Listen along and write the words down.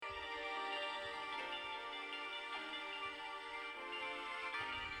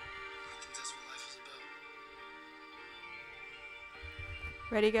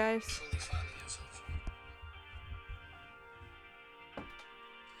Ready, guys?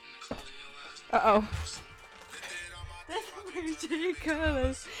 Uh-oh.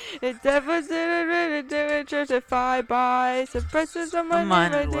 Colors. It devastated justified by suppresses of my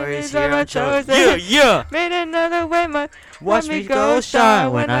worries of here my I'm chosen. chosen. Yeah. Made another way, Watch me go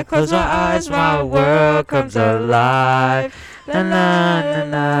shine. When I close my eyes, my world comes alive. La la la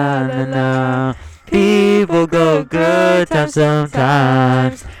la la la. People go good times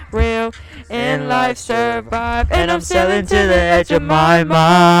sometimes. Real in life survive. And I'm sailing to the edge of my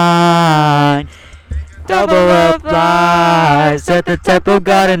mind. Double up lies. At the temple,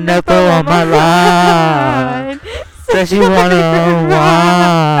 got an apple on my line. Says she wanna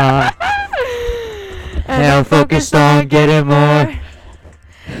unwind. And I'm focused on getting more.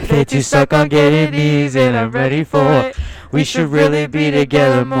 They too stuck on getting these, and I'm ready for it. We should really be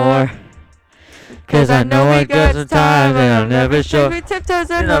together more. Cause I know I got some time and I'll never show We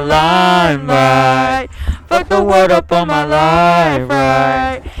tiptoes in the limelight. Fuck the world up on my life,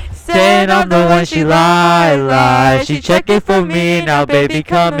 right? Saying I'm the one she lie. She checking for me now, baby,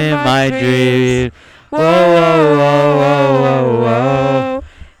 come in my dreams. Whoa, whoa, whoa, whoa, whoa, whoa.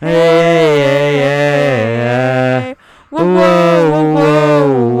 Hey, hey, hey, hey. Whoa, whoa, whoa,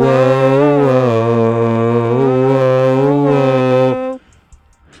 whoa, whoa, whoa.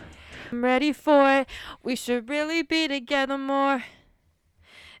 I'm ready for it. We should really be together more.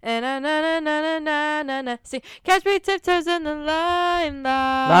 And na na na na na na na na. See, catch me tiptoes in the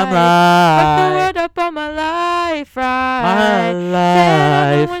limelight. Fuck the word up on my life, right?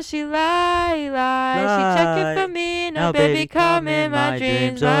 Saying when she lie. She checking for me. No, baby, come in my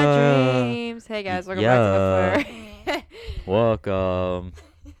dreams, my dreams. Hey guys, welcome back to the Fleur. Welcome.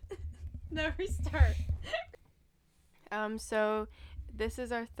 No, restart. So this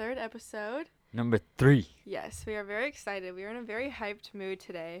is our third episode. Number 3. Yes, we are very excited. We are in a very hyped mood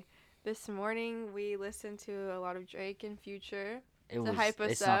today. This morning we listened to a lot of Drake and Future to hype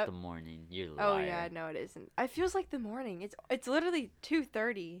us it's up. not the morning. You're lying. Oh yeah, no it isn't. It feels like the morning. It's literally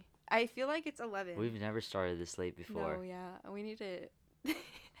 2:30. I feel like it's 11. We've never started this late before. No, yeah. We need to we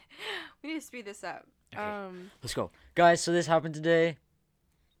need to speed this up. Okay. Let's go. Guys, so this happened today.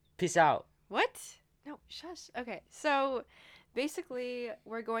 Peace out. What? No, shush. Okay. So basically,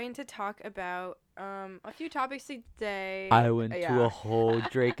 we're going to talk about a few topics today. I went to a whole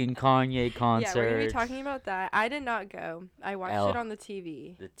Drake and Kanye concert. Yeah, we're going to be talking about that. I did not go. I watched it on the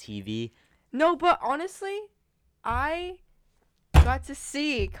TV. The TV? No, but honestly, I got to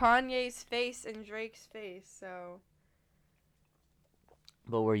see Kanye's face and Drake's face, so...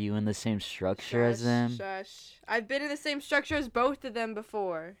 But were you in the same structure as them? Shush. I've been in the same structure as both of them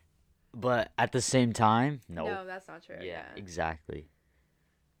before. But at the same time? No, that's not true. Yeah, exactly.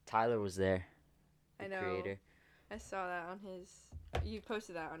 Tyler was there. I know. Creator. I saw that on his... You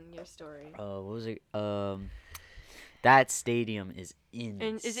posted that on your story. What was it? That stadium is insane.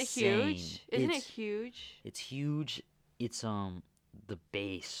 And is it huge? Isn't it huge? It's huge. It's the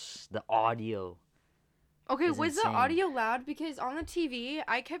bass, the audio. Okay, is was insane. the audio loud? Because on the TV,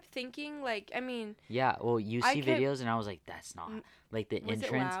 I kept thinking Yeah, well, you see videos, and I was like, that's not like the was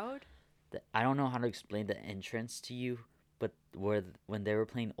entrance. Was it loud? I don't know how to explain the entrance to you, but when they were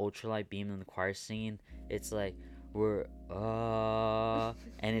playing Ultralight Beam and the choir singing, it's like we're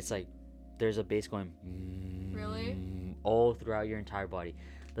and it's like there's a bass going Really? all throughout your entire body.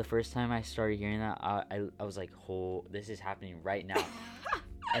 The first time I started hearing that, I was like, "Oh, this is happening right now!"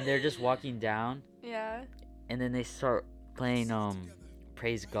 And they're just walking down. Yeah. And then they start playing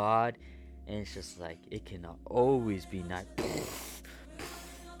Praise God, and it's just like it cannot always be night.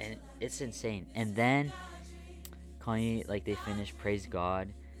 And it's insane. And then Kanye, like, they finish Praise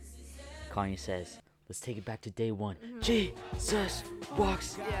God. Kanye says, let's take it back to day one. Mm-hmm. Jesus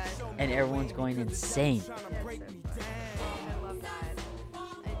walks. Yeah. And everyone's going insane. That's so fun. I love that.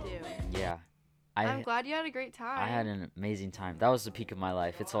 I do. Yeah. I'm glad you had a great time. I had an amazing time. That was the peak of my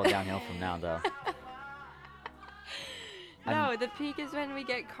life. It's all downhill from now, though. No, the peak is when we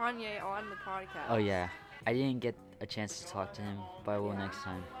get Kanye on the podcast. Oh, yeah. I didn't get a chance to talk to him, but I will next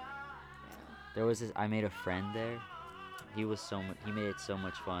time. Yeah. There was I made a friend there. He made it so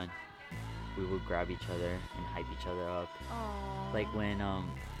much fun. We would grab each other and hype each other up. Aww. Like when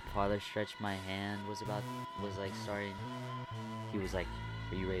Father Stretched My Hand was starting, he was like,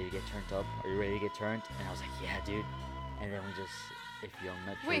 are you ready to get turned up? Are you ready to get turned? And I was like, yeah, dude. And then we just, if you're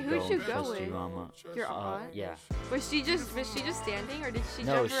Metro, wait, who'd you go with? Your aunt? Yeah. Was she just standing, or did she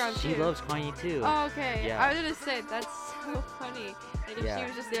no, jump around too? she loves Kanye too. Oh, okay. Yeah. I was gonna say that's so funny. Like if she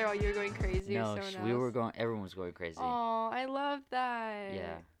was just there while you were going crazy. No, or someone else. we were going. Everyone was going crazy. Oh, I love that.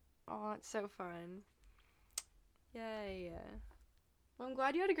 Yeah. Oh, it's so fun. Yay. Well, I'm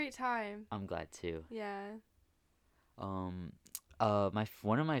glad you had a great time. I'm glad too. Yeah. One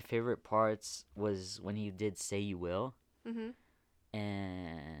of my favorite parts was when he did "Say You Will," Mhm.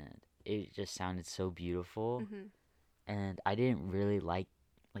 and it just sounded so beautiful. Mhm. And I didn't really I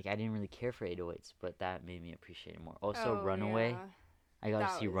didn't really care for 808s, but that made me appreciate it more. Also, Oh, "Runaway," yeah. I got to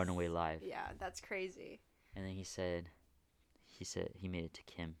That see was- "Runaway" live, Yeah, that's crazy. and then he said he made it to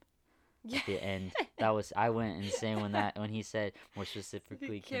Kim Yeah. at the end. I went insane when he said more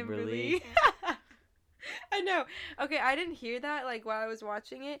specifically Kimberly. I know. Okay, I didn't hear that like while I was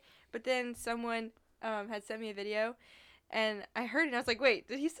watching it, but then someone had sent me a video, and I heard it. And I was like, "Wait,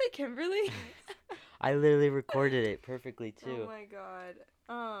 did he say Kimberly?" I literally recorded it perfectly Oh too. my god.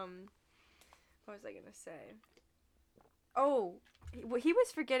 What was I gonna say? Oh, he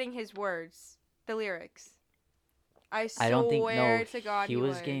was forgetting his words, the lyrics. I don't think swear to God, he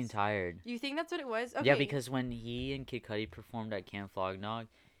was getting tired. You think that's what it was? Okay. Yeah, because when he and Kid Cudi performed at Camp Flognog,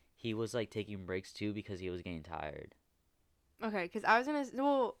 he was like taking breaks too because he was getting tired. Okay, because I was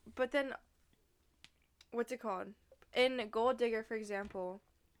gonna but then, what's it called? In Gold Digger, for example,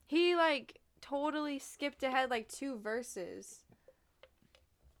 he like totally skipped ahead like 2 verses.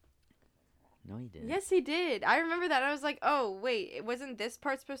 No, he didn't. Yes, he did. I remember that. I was like, oh wait, wasn't this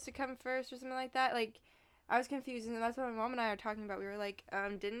part supposed to come first or something like that? Like, I was confused, and that's what my mom and I were talking about. We were like,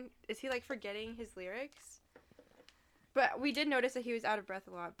 is he like forgetting his lyrics? But we did notice that he was out of breath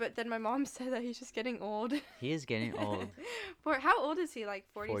a lot. But then my mom said that he's just getting old. He is getting old. How old is he? Like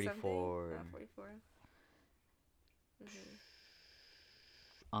 40 44. something? Oh, 44.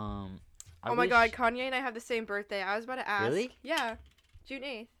 Mm-hmm. Oh my God, Kanye and I have the same birthday. I was about to ask. Really? Yeah, June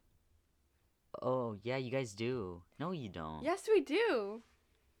 8th. Oh yeah, you guys do. No, you don't. Yes, we do.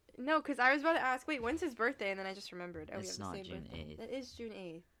 No, because I was about to ask, wait, when's his birthday? And then I just remembered. Oh, It's we have not the same June birthday. 8th. It is June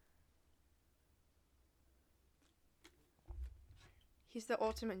 8th. He's the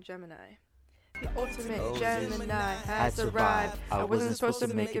ultimate Gemini. The ultimate Gemini has arrived. I wasn't supposed to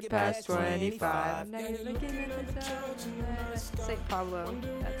make it past 25. Now you're looking at the time. St. Pablo.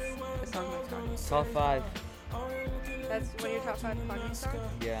 That's a song that's on. Top 5. That's one of your top 5 Kanye songs?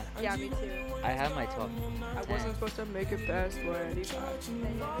 Yeah. Yeah, me too. I have my top 10. I wasn't supposed to make it past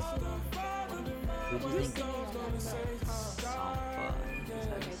 25. Who do you think?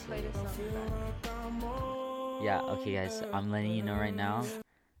 Okay, play this song. Yeah, okay guys, I'm letting you know right now.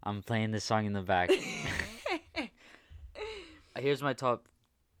 I'm playing this song in the back. Here's my top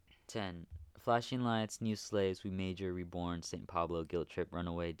 10. Flashing Lights, New Slaves, We Major, Reborn, St. Pablo, Guilt Trip,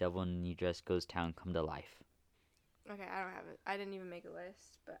 Runaway, Devil in a New Dress, Goes Town, Come to Life. Okay, I don't have it. I didn't even make a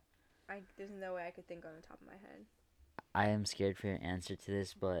list, but there's no way I could think on the top of my head. I am scared for your answer to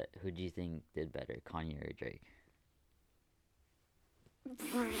this, but who do you think did better, Kanye or Drake?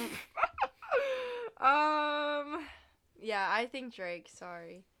 Yeah, I think Drake,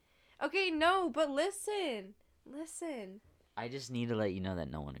 sorry. Okay, no, but listen. I just need to let you know that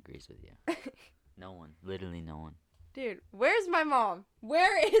no one agrees with you. No one. Literally no one. Dude, where's my mom?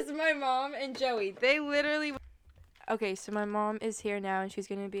 Where is my mom and Joey? They literally... Okay, so my mom is here now, and she's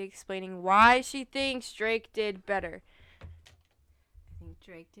going to be explaining why she thinks Drake did better. I think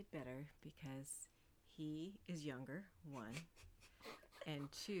Drake did better because he is younger, 1.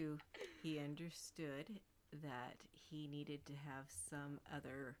 And 2, he understood that he needed to have some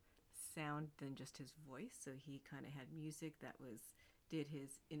other sound than just his voice. So he kind of had music that did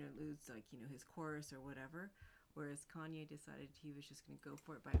his interludes, like, his chorus or whatever. Whereas Kanye decided he was just going to go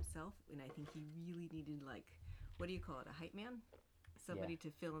for it by himself. And I think he really needed, like, what do you call it, a hype man? Somebody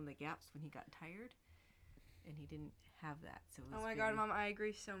to fill in the gaps when he got tired. And he didn't have that. So it was Oh my God, Mom, I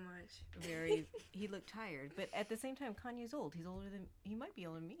agree so much. He looked tired. But at the same time, Kanye's old. He might be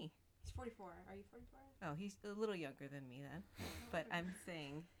older than me. He's 44. Are you 44? Oh, he's a little younger than me then. But I'm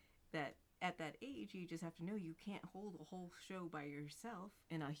saying that at that age, you just have to know you can't hold a whole show by yourself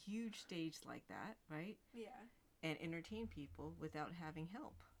in a huge stage like that, right? Yeah. And entertain people without having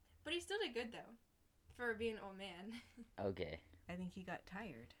help. But he still did good, though, for being an old man. Okay. I think he got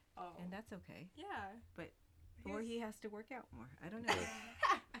tired. Oh. And that's okay. Yeah. Or he has to work out more. I don't know.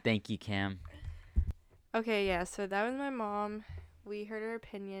 Thank you, Cam. Okay, yeah, so that was my mom. We heard her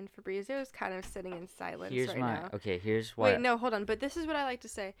opinion. Fabrizio is kind of sitting in silence now. Here's why. Wait, no, hold on. But this is what I like to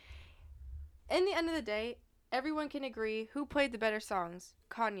say. In the end of the day, everyone can agree who played the better songs.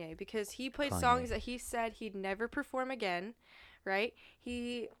 Kanye, because he played songs that he said he'd never perform again, right?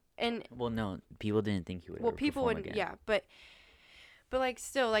 Well, no, people didn't think he would. Well, people wouldn't. Again. Yeah, but like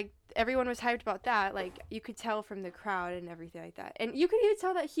still, like everyone was hyped about that. Like you could tell from the crowd and everything like that, and you could even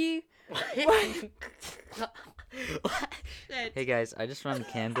tell that he. Hey guys, I just found a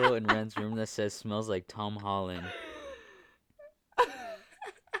candle in Ren's room that says "smells like Tom Holland."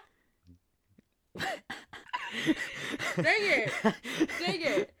 Dang it! Dang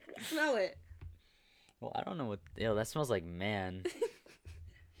it! Smell it. Well, I don't know what. Ew, that smells like man.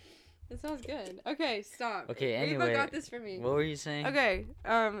 It smells good. Okay, stop. Okay, Ava anyway. got this for me. What were you saying? Okay,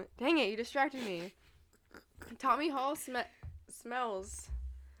 dang it, you distracted me. Tommy Hall smells.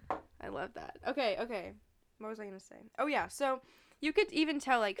 I love that. Okay. What was I gonna say? Oh yeah, so you could even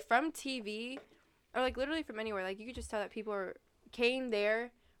tell, like, from TV, or like literally from anywhere, like you could just tell that people came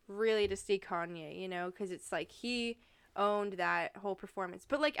there really to see Kanye, you know, because it's like he owned that whole performance.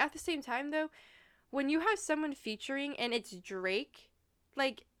 But like at the same time though, when you have someone featuring and it's Drake,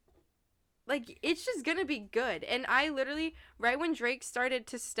 like it's just gonna be good. And I literally, right when Drake started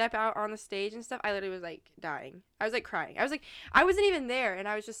to step out on the stage and stuff, I literally was like dying. I was like crying. I was like, I wasn't even there, and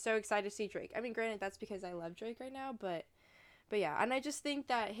I was just so excited to see Drake. I mean, granted, that's because I love Drake right now, but yeah. And I just think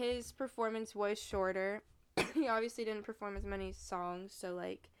that his performance was shorter. He obviously didn't perform as many songs, so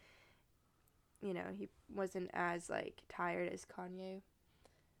like, you know, he wasn't as like tired as Kanye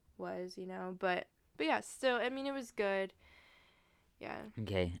was, you know. But yeah, still, I mean, it was good. Yeah.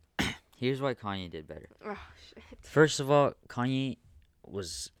 Okay. Here's why Kanye did better. Oh shit. First of all, Kanye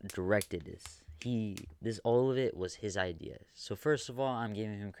directed this. All of it was his idea. So first of all, I'm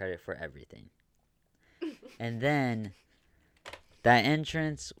giving him credit for everything. And then that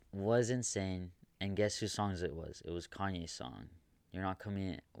entrance was insane. And guess whose songs it was? It was Kanye's song. You're not coming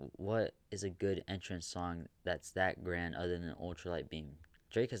in. What is a good entrance song that's that grand other than Ultralight Beam?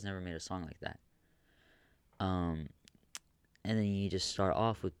 Drake has never made a song like that. And then you just start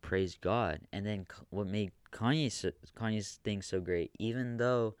off with Praise God. And then what made Kanye's thing so great, even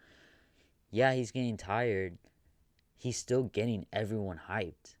though, yeah, he's getting tired, he's still getting everyone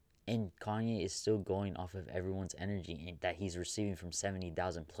hyped. And Kanye is still going off of everyone's energy that he's receiving from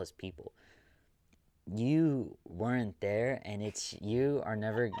 70,000 plus people. You weren't there, and you are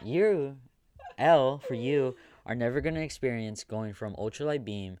never going to experience going from Ultralight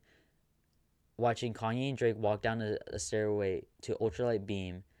Beam, watching Kanye and Drake walk down a stairway to Ultralight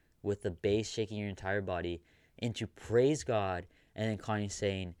Beam with the bass shaking your entire body, into Praise God, and then Kanye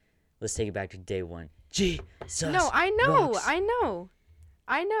saying, let's take it back to day one. Jesus. No, I know, rocks.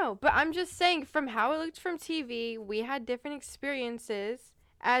 I know. But I'm just saying, from how it looked from TV, we had different experiences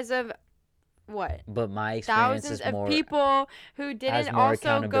as of what? But my experience thousands is more, of people who didn't more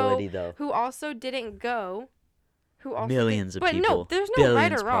also go, though. who also didn't go. Who also Millions of but people. No, there's no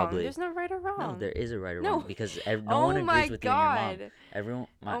right or Billions, wrong. probably. There's no right or wrong. No, there is a right or No. wrong because no one agrees with you and your mom. Everyone.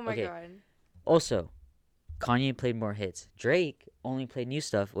 Oh my god. Also, Kanye played more hits. Drake only played new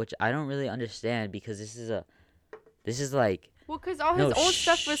stuff, which I don't really understand because this is like. Well, because all his old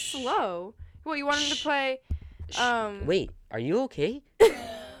stuff was slow. What, you want him to play? Wait, are you okay?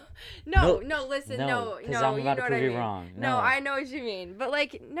 No, listen, no, no, because I'm you about know to prove what I you mean. wrong. No, I know what you mean, but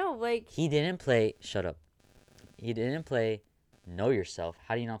like, no, like. He didn't play. Shut up. He didn't play Know Yourself.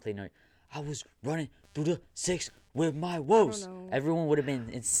 How do you not play Know? I was running through the 6 with my woes. Everyone would have been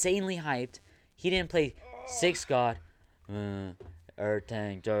insanely hyped. He didn't play 6 God. Earth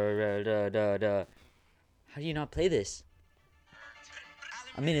Tank. How do you not play this?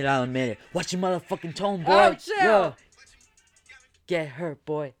 A minute, I'll admit it. Watch your motherfucking tone, boy. Oh, chill. Yeah. Get hurt,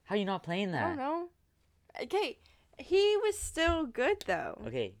 boy. How you not playing that? I don't know. Okay, he was still good though.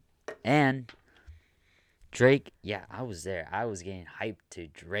 Okay, and Drake, yeah, I was there. I was getting hyped to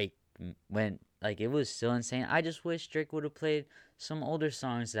Drake when, like, it was still insane. I just wish Drake would have played some older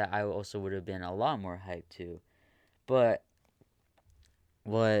songs that I also would have been a lot more hyped to. But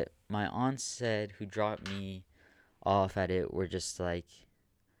what my aunt said, who dropped me off at it, were just like,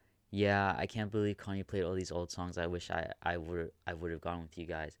 yeah, I can't believe Kanye played all these old songs. I wish I would have gone with you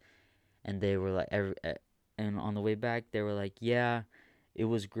guys. And they were like, and on the way back, they were like, yeah, it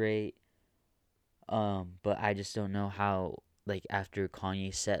was great. But I just don't know how, like, after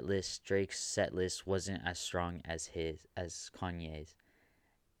Kanye's set list, Drake's set list wasn't as strong as Kanye's.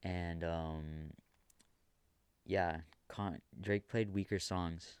 And, yeah, Drake played weaker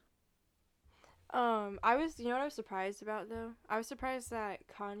songs. You know what I was surprised about though? I was surprised that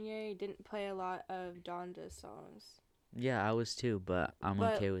Kanye didn't play a lot of Donda's songs. Yeah, I was too, but I'm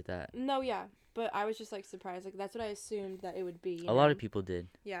okay with that. No, yeah, but I was just like surprised. Like that's what I assumed that it would be. A lot of people did.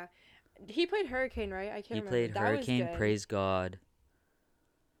 Yeah, he played Hurricane, right? I can't remember. He played Hurricane, Praise God.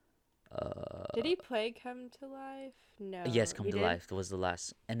 Did he play Come to Life? No. Yes, Come to Life was the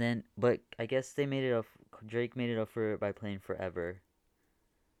last. And then, but I guess they made it up. Drake made it up for it by playing Forever.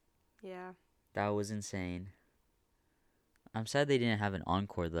 Yeah. That was insane. I'm sad they didn't have an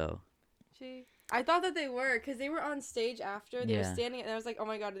encore though. Gee, I thought that they were, because they were on stage after. They were standing, and I was like, oh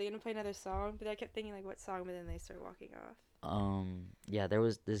my god, are they going to play another song? But I kept thinking, like, what song? But then they started walking off. Yeah, there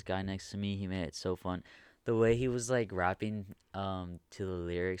was this guy next to me. He made it so fun. The way he was like rapping to the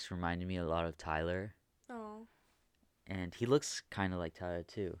lyrics reminded me a lot of Tyler, Oh. and he looks kind of like Tyler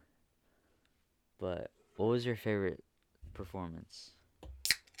too. But what was your favorite performance?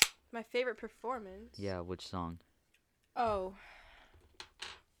 My favorite performance? Yeah, which song? Oh.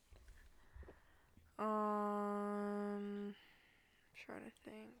 Trying to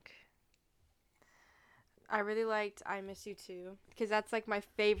think. I really liked I Miss You Too, because that's like my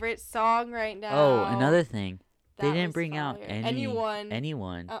favorite song right now. Oh, another thing. They That didn't was bring out fire. anyone.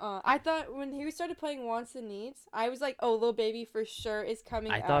 I thought when he started playing Wants and Needs, I was like, oh, Lil Baby for sure is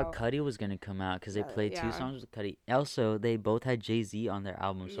coming out. I thought Cuddy was gonna come out because they played two songs with Cuddy. Also, they both had Jay-Z on their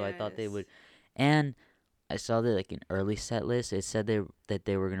album, so I thought they would. And I saw that like an early set list, it said that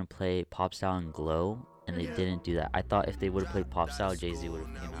they were gonna play Pop Style and Glow, and they didn't do that. I thought if they would have played Pop Style, Jay-Z would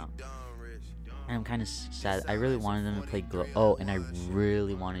have came out. And I'm kind of sad. I really wanted them to play Glow. Oh, and I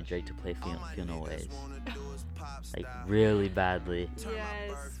really wanted Drake to play Feel No Ways. Like, really badly.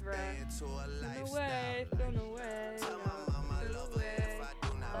 Yes, bro. No way, feel no way, no way.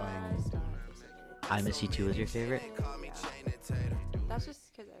 I Miss You Too was your favorite? Yeah. That's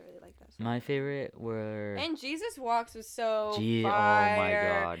just because I really like that song. My favorite were... And Jesus Walks was so Oh my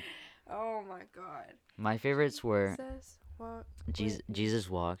fire. god. Oh my god. My favorites were Jesus Jesus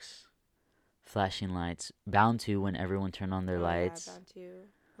Walks, Flashing Lights, Bound to When Everyone Turned On Their Lights. Yeah, Bound to.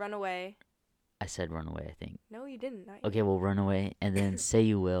 Runaway. I said Runaway, I think. No, you didn't. Not Okay, well, Runaway, and then Say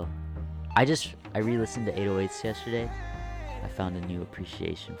You Will. I re-listened to 808s yesterday. I found a new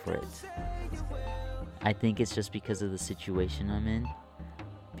appreciation for it. I think it's just because of the situation I'm in.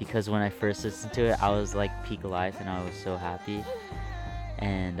 Because when I first listened to it, I was like peak life and I was so happy.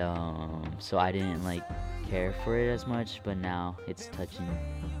 And so I didn't like care for it as much, but now it's touching.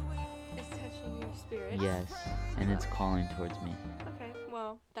 It's touching your spirit. Yes, and it's calling towards me. Okay,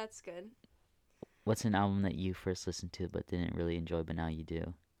 well, that's good. What's an album that you first listened to but didn't really enjoy, but now you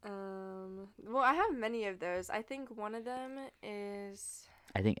do? Well, I have many of those. I think one of them is...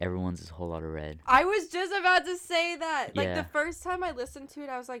 I think everyone's is a Whole Lot of Red. I was just about to say that. Like, Yeah. the first time I listened to it,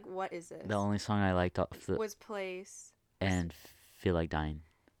 I was like, what is this? The only song I liked was Place. And Feel Like Dying.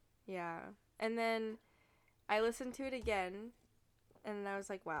 Yeah. And then I listened to it again, and I was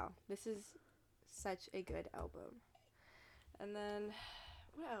like, wow, this is such a good album. And then,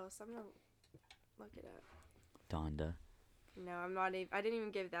 what else? I'm going to look it up. Donda. No, I'm not even... I didn't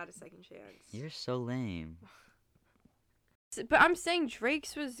even give that a second chance. You're so lame. But I'm saying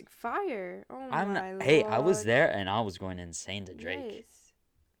Drake's was fire. Oh my Lord. Hey, I was there and I was going insane to Drake. Yes.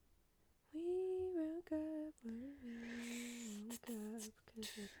 We woke up when we woke up 'cause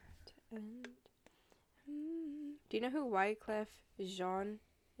it's to end. Do you know who Wyclef Jean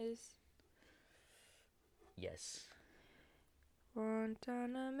is? Yes.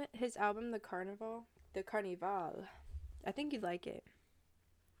 His album, The Carnival. I think you'd like it.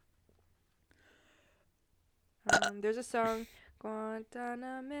 There's a song,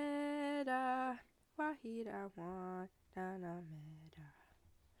 Guantanamera, Wahida Guantanamera.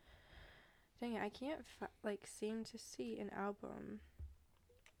 Dang it, I can't seem to see an album.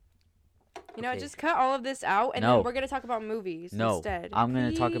 You know, Okay. Just cut all of this out, and then we're gonna talk about movies instead. I'm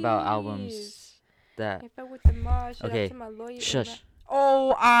gonna talk about albums that. Okay, Shush.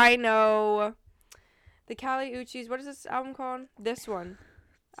 Oh, I know. The Kali Uchis. What is this album called? This one,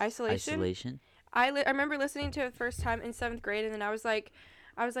 Isolation. I remember listening to it first time in 7th grade, and then I was like,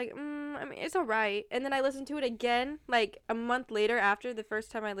 I mean, it's alright. And then I listened to it again, like a month later after the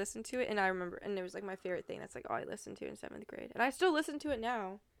first time I listened to it, and I remember, and it was like my favorite thing. That's like all I listened to in 7th grade, and I still listen to it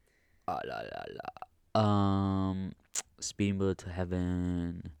now. Speeding Bullet to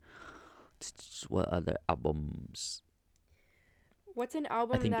Heaven. What other albums? What's an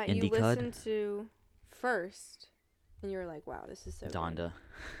album that you listened to first, and you were like, wow, this is so Donda. Good.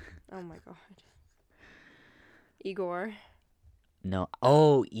 Oh my god. Igor. No.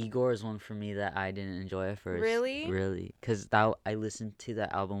 Oh, Igor is one for me that I didn't enjoy at first. Really? Really. Because I listened to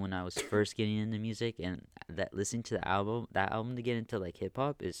that album when I was first getting into music, and listening to that album to get into like hip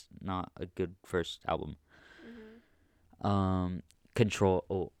hop is not a good first album. Mm-hmm. Control.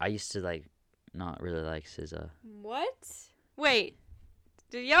 Oh, I used to not really like SZA. What? Wait.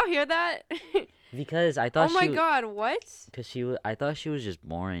 Did y'all hear that? Because I thought oh my god, what? Because I thought she was just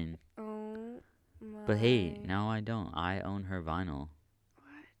boring. Oh my. But hey, now I don't. I own her vinyl.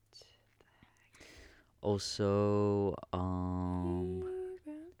 What the heck? Also,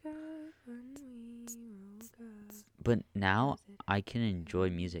 but now I can enjoy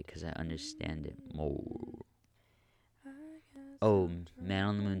music because I understand it more. Oh, Man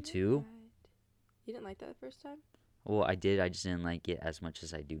on the Moon 2? You didn't like that the first time? Well, I did. I just didn't like it as much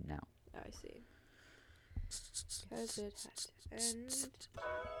as I do now. I see. Because it had to end.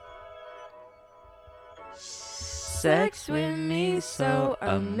 Sex with me so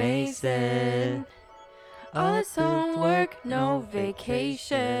amazing. All this homework, no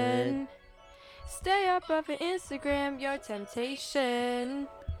vacation. Stay up off your Instagram, your temptation.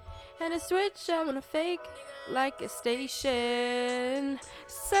 And a switch I wanna fake like a station.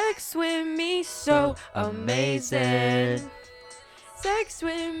 Sex with me so amazing. Sex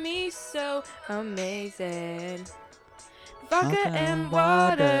with me so amazing. Vodka and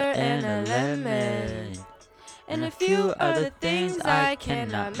water and a lemon. And a few other things I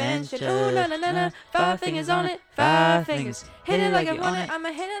cannot mention. Ooh, na na na na. 5 fingers on it, 5 fingers. Hit it like I want it,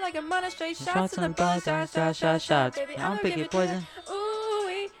 I'ma hit it like I want it. Straight shots in the butt, shots. Baby, I'ma give it poison.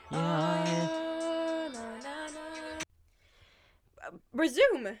 Ooh, yeah.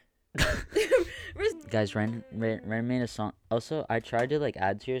 Resume. Guys, Ren made a song. Also, I tried to like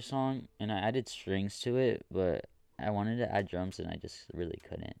add to your song, and I added strings to it, but I wanted to add drums, and I just really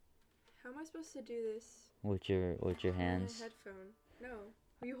couldn't. How am I supposed to do this? With your hands. Headphone. No.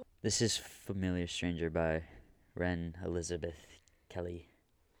 This is Familiar Stranger by Ren Elizabeth Kelly.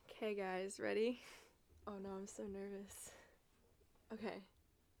 Okay, guys, ready? Oh no, I'm so nervous. Okay,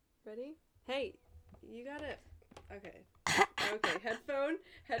 ready? Hey, you gotta. Okay. Okay, headphone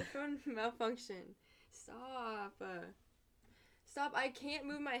malfunction. Stop. Stop, I can't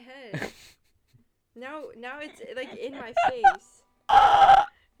move my head. Now it's like in my face.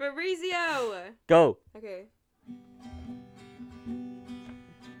 Fabrizio! Go! Okay.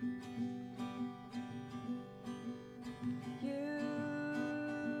 You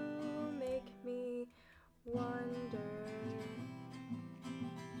make me wonder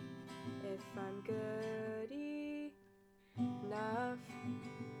if I'm good enough.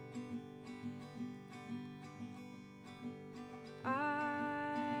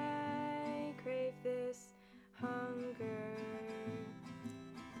 I crave this hunger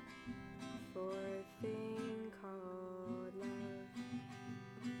for a thing called love.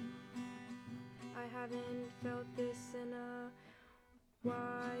 I haven't felt this in a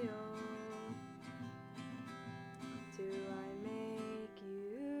while. Do I make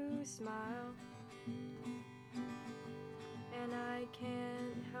you smile? And I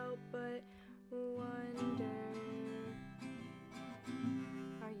can't help but wonder,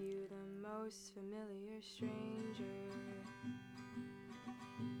 are you the most familiar stranger?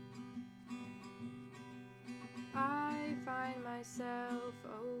 I find myself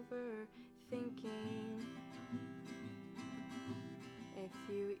overthinking if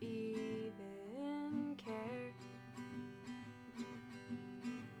you even care.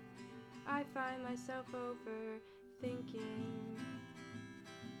 I find myself overthinking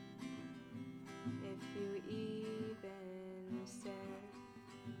if you even stare.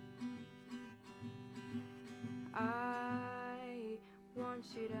 I want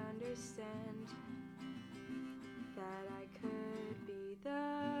you to understand that I could be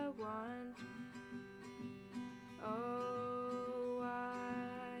the one. Oh,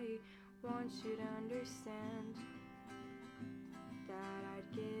 I want you to understand that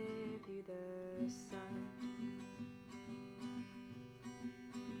I'd give you the sun.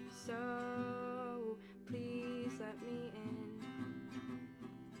 So please let me in,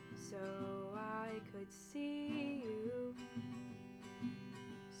 so I could see you.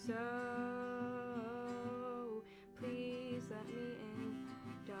 So please let me in,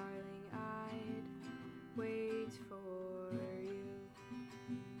 darling, I'd wait for you.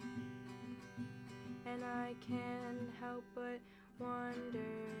 And I can't help but wonder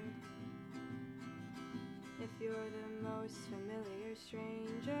if you're the most familiar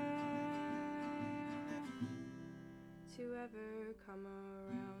stranger to ever come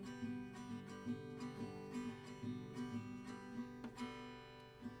around.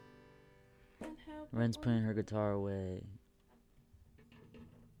 Ren's putting her guitar away.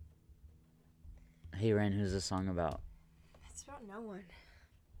 Hey Ren, who's the song about? It's about no one.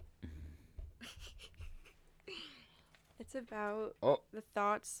 It's about the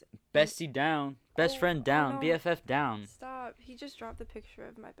thoughts. Bestie down. Best friend down. no. BFF down. Stop. He just dropped the picture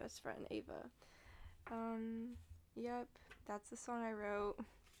of my best friend, Ava. Yep. That's the song I wrote.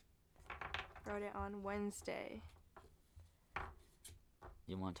 Wrote it on Wednesday.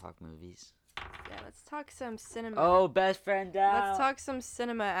 You want to talk movies? Yeah, let's talk some cinema. Oh, best friend down. Let's talk some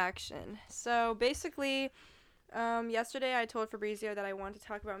cinema action. So basically, yesterday I told Fabrizio that I wanted to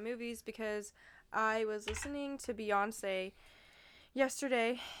talk about movies because I was listening to Beyonce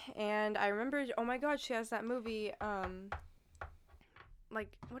yesterday, and I remembered, oh my god, she has that movie,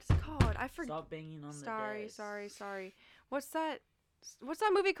 like, what's it called? I forgot. Stop banging on the desk. Sorry. What's that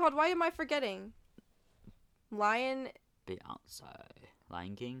movie called? Why am I forgetting? Lion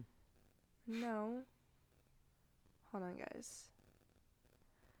King? No. Hold on, guys.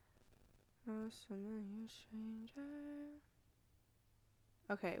 Oh, familiar stranger.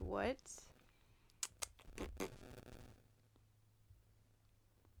 Okay, what?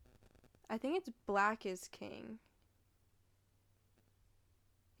 I think it's Black is King.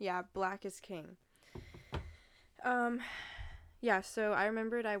 Yeah, Black is King. Yeah, so I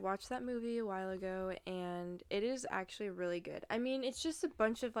remembered I watched that movie a while ago, and it is actually really good. I mean, it's just a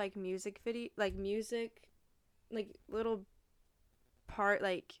bunch of, like, little part,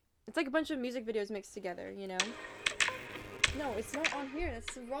 like, it's like a bunch of music videos mixed together, you know? No, it's not on here.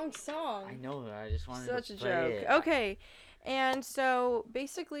 That's the wrong song. I know, I just wanted Such to a play joke. it. Okay, and so,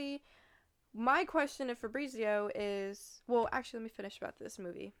 basically, my question to Fabrizio is... Well, actually, let me finish about this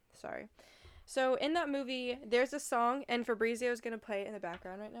movie. Sorry. So, in that movie, there's a song, and Fabrizio is going to play it in the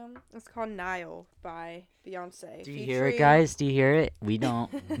background right now. It's called Nile by Beyonce. Do you hear it, guys? Do you hear it? We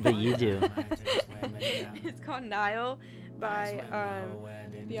don't, but you do. It's called Nile by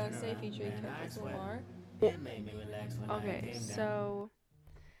Beyonce featuring Kendrick Lamar. Okay, so...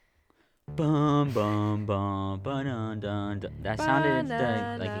 Bum bum bum ba dun dun dun. That sounded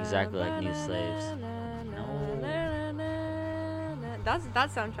like exactly like New Slaves. That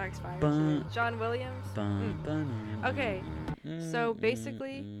soundtrack's fire too. John Williams. Okay, so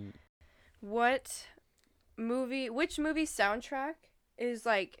basically, which movie soundtrack is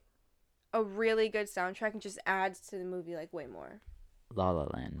like a really good soundtrack and just adds to the movie like way more? La La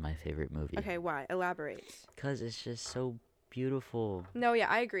Land, my favorite movie. Okay, why? Elaborate. Because it's just so beautiful. No, yeah,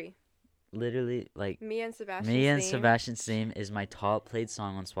 I agree. Literally, like Mia and Sebastian's theme is my top played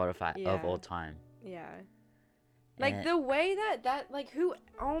song on Spotify of all time. Yeah. Like the way that like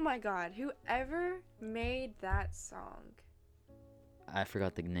oh my god, whoever made that song. I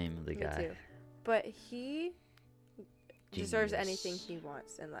forgot the name of the guy. Me too. But he deserves Genius. anything he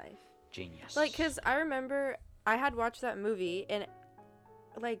wants in life. Genius. Like, cause I remember I had watched that movie and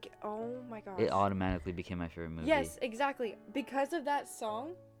like, oh my gosh. It automatically became my favorite movie. Yes, exactly. Because of that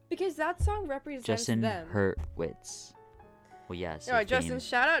song. Because that song represents Justin them. Hurwitz. Well, yes. Oh, Justin,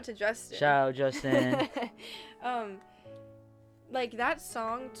 shout out to Justin. Shout out, Justin. Like that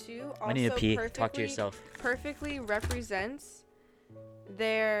song too also I need to pee. Talk to yourself. Perfectly represents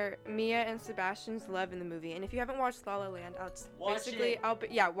their Mia and Sebastian's love in the movie. And if you haven't watched La La Land, watch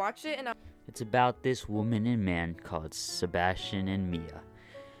it and It's about this woman and man called Sebastian and Mia.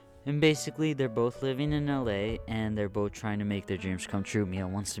 And basically, they're both living in LA, and they're both trying to make their dreams come true. Mia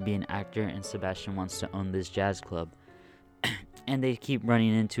wants to be an actor, and Sebastian wants to own this jazz club. And they keep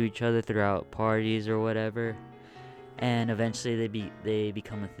running into each other throughout parties or whatever. And eventually, they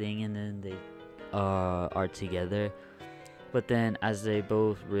become a thing, and then they are together. But then, as they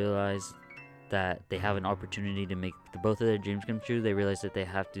both realize that they have an opportunity to make both of their dreams come true, they realize that they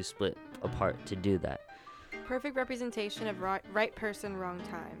have to split apart to do that. Perfect representation of right person, wrong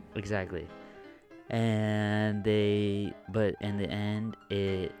time. Exactly. But in the end,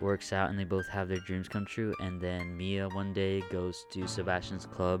 it works out and they both have their dreams come true. And then Mia one day goes to Sebastian's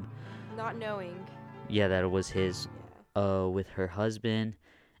club. Not knowing. Yeah, that it was his, with her husband.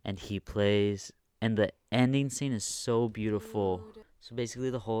 And he plays. And the ending scene is so beautiful. Dude. So basically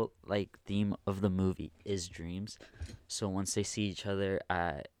the whole, theme of the movie is dreams. So once they see each other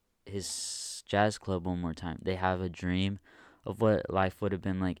at his jazz club one more time, they have a dream of what life would have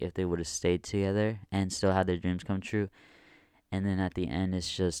been like if they would have stayed together and still had their dreams come true. And then at the end,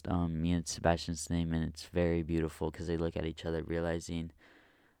 it's just me and Sebastian's theme, and it's very beautiful because they look at each other realizing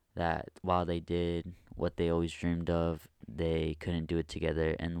that while they did what they always dreamed of, they couldn't do it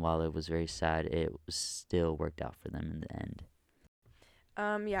together. And while it was very sad, it still worked out for them in the end.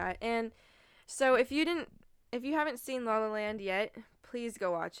 Yeah, and so if you haven't seen La La Land yet, please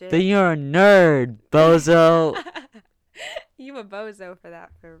go watch it. Then you're a nerd, bozo. You a bozo for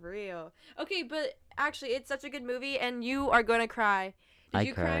that, for real. Okay, but actually, it's such a good movie, and you are gonna cry. Did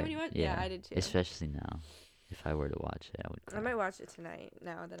you cry when you watched it? Yeah, I did too. Especially now. If I were to watch it, I would cry. I might watch it tonight,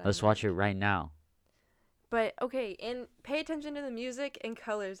 now that Let's watch it right now. But, okay, and pay attention to the music and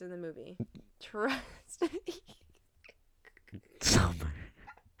colors in the movie. Trust me. Summer.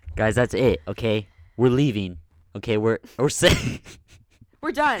 Guys, that's it, okay? We're leaving. Okay, we're saying...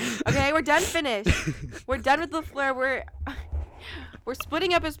 We're done. Okay, we're done. Finished. We're done with the Fleur. We're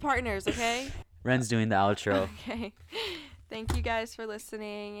splitting up as partners. Okay. Ren's doing the outro. Okay. Thank you guys for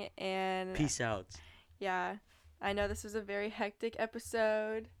listening, and peace out. Yeah, I know this was a very hectic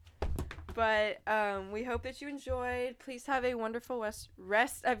episode, But we hope that you enjoyed. Please have a wonderful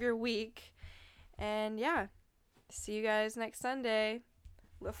rest of your week. And yeah, see you guys next Sunday.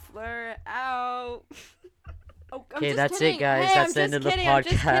 LaFleur out. Oh, Okay, that's it, guys. Hey, that's the end of the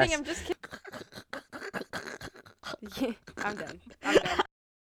podcast. I'm just kidding. Yeah, I'm done.